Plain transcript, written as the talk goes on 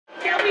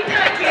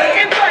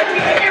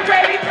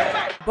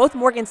Both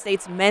Morgan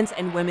State's men's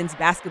and women's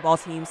basketball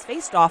teams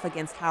faced off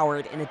against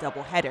Howard in a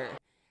doubleheader.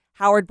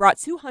 Howard brought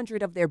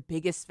 200 of their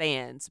biggest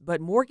fans, but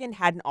Morgan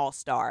had an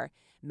all-star,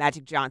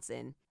 Magic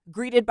Johnson.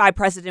 Greeted by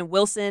President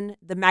Wilson,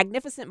 the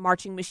magnificent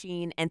marching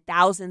machine, and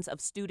thousands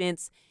of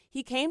students,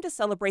 he came to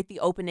celebrate the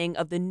opening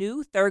of the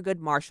new Thurgood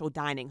Marshall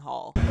Dining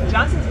Hall.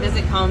 Johnson's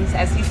visit comes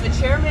as he's the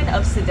chairman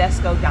of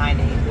Sedesco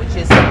Dining, which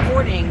is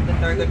supporting the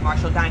Thurgood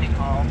Marshall Dining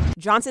Hall.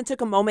 Johnson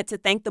took a moment to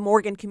thank the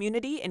Morgan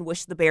community and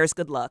wish the Bears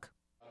good luck.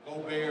 Go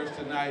Bears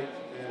tonight.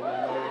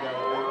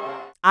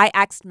 I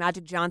asked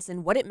Magic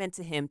Johnson what it meant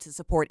to him to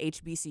support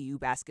HBCU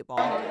basketball.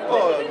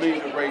 Oh, it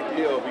means a great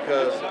deal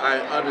because I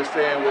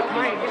understand what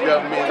these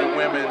young men and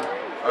women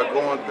are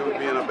going through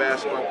being a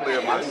basketball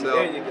player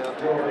myself.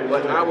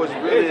 But I was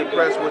really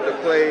impressed with the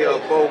play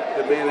of both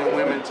the men and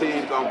women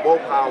teams on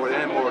both Howard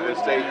and Morgan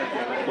State.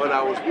 What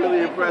I was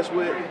really impressed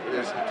with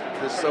is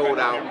the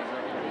sold-out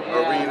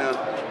arena.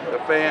 The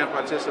fan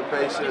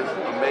participation is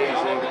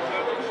amazing.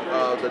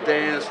 The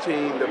dance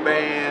team, the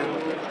band,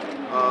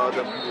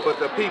 but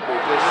the people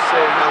just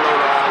saying hello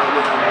to all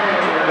of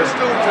them. The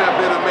students have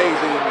been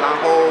amazing my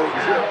whole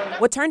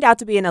trip. What turned out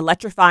to be an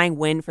electrifying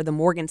win for the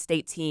Morgan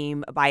State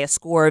team by a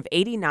score of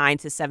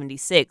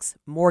 89-76,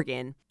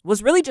 Morgan,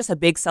 was really just a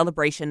big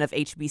celebration of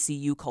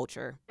HBCU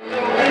culture.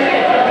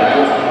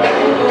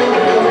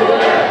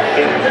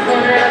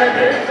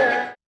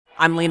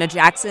 I'm Lena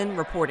Jackson,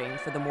 reporting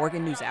for the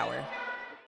Morgan NewsHour.